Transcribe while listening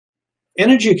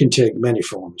Energy can take many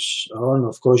forms. And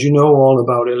of course, you know all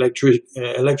about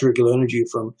electrical energy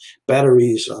from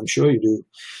batteries, I'm sure you do,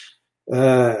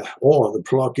 or the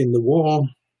plug in the wall,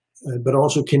 but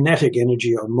also kinetic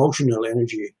energy or motional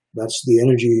energy. That's the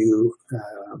energy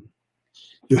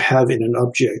you have in an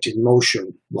object in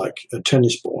motion, like a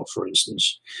tennis ball, for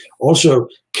instance. Also,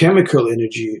 chemical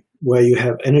energy, where you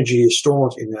have energy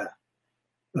stored in a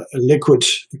liquid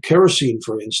kerosene,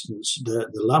 for instance, the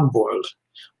lamp oil,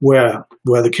 where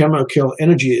the chemical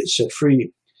energy is set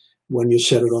free when you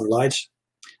set it on light.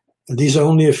 And these are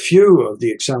only a few of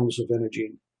the examples of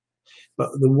energy.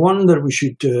 But the one that we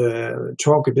should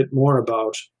talk a bit more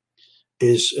about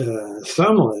is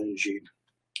thermal energy.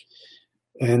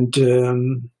 And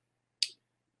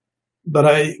but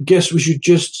I guess we should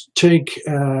just take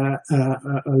a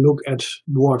look at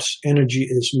what energy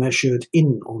is measured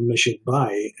in or measured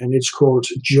by, and it's called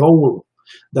joule.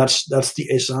 That's the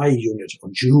SI unit, or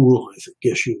joule, I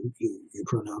guess you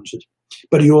pronounce it.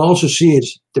 But you also see it,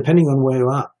 depending on where you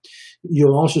are,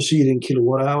 you'll also see it in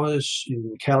kilowatt hours,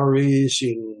 in calories,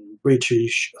 in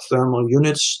British thermal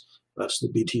units, that's the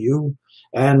BTU,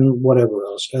 and whatever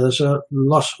else. There's a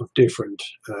lot of different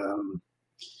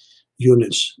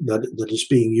units that is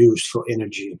being used for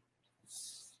energy.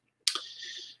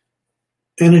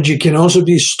 Energy can also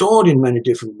be stored in many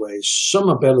different ways. Some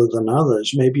are better than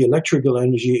others. Maybe electrical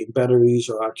energy in batteries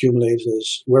or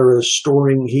accumulators, whereas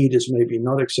storing heat is maybe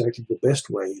not exactly the best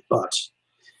way. But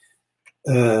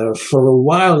for a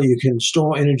while, you can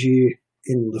store energy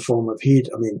in the form of heat.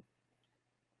 I mean,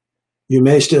 you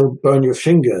may still burn your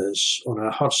fingers on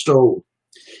a hot stove.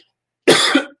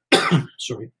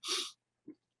 Sorry.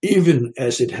 Even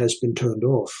as it has been turned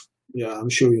off. Yeah, I'm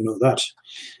sure you know that.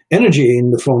 Energy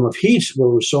in the form of heat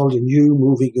will result in you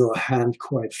moving your hand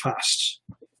quite fast.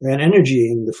 And energy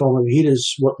in the form of heat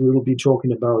is what we will be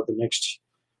talking about the next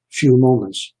few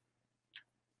moments.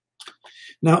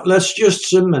 Now, let's just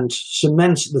cement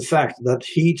the fact that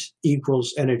heat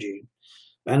equals energy.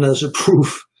 And as a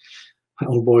proof,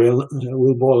 we'll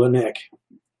boil an egg.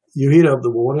 You heat up the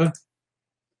water.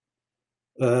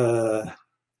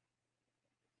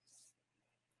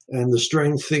 And the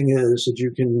strange thing is that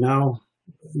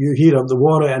you heat up the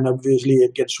water, and obviously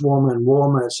it gets warmer and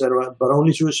warmer, etc., but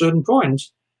only to a certain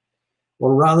point,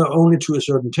 or rather only to a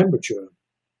certain temperature.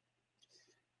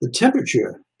 The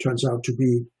temperature turns out to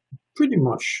be pretty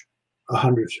much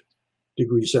 100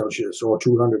 degrees Celsius or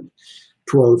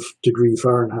 212 degrees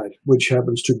Fahrenheit, which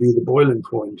happens to be the boiling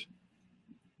point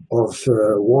of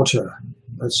water.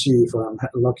 Let's see if I'm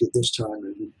lucky this time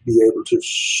and be able to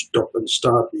stop and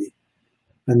start the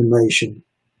animation.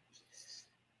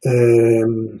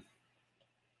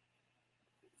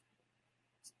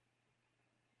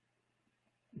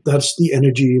 That's the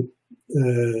energy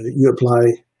you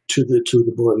apply to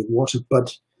the boiling water,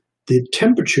 but the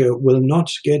temperature will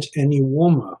not get any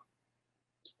warmer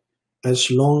as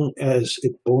long as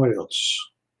it boils.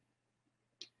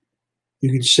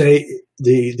 You could say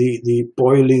the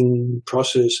boiling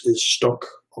process is stuck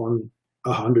on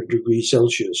 100 degrees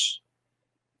Celsius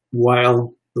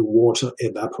while the water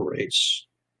evaporates.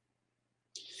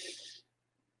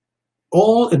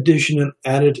 All additional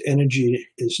added energy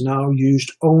is now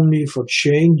used only for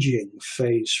changing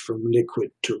phase from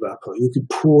liquid to vapor. You could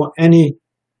pour any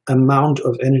amount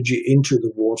of energy into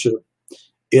the water.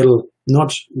 It'll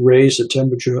not raise the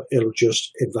temperature, it'll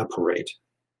just evaporate.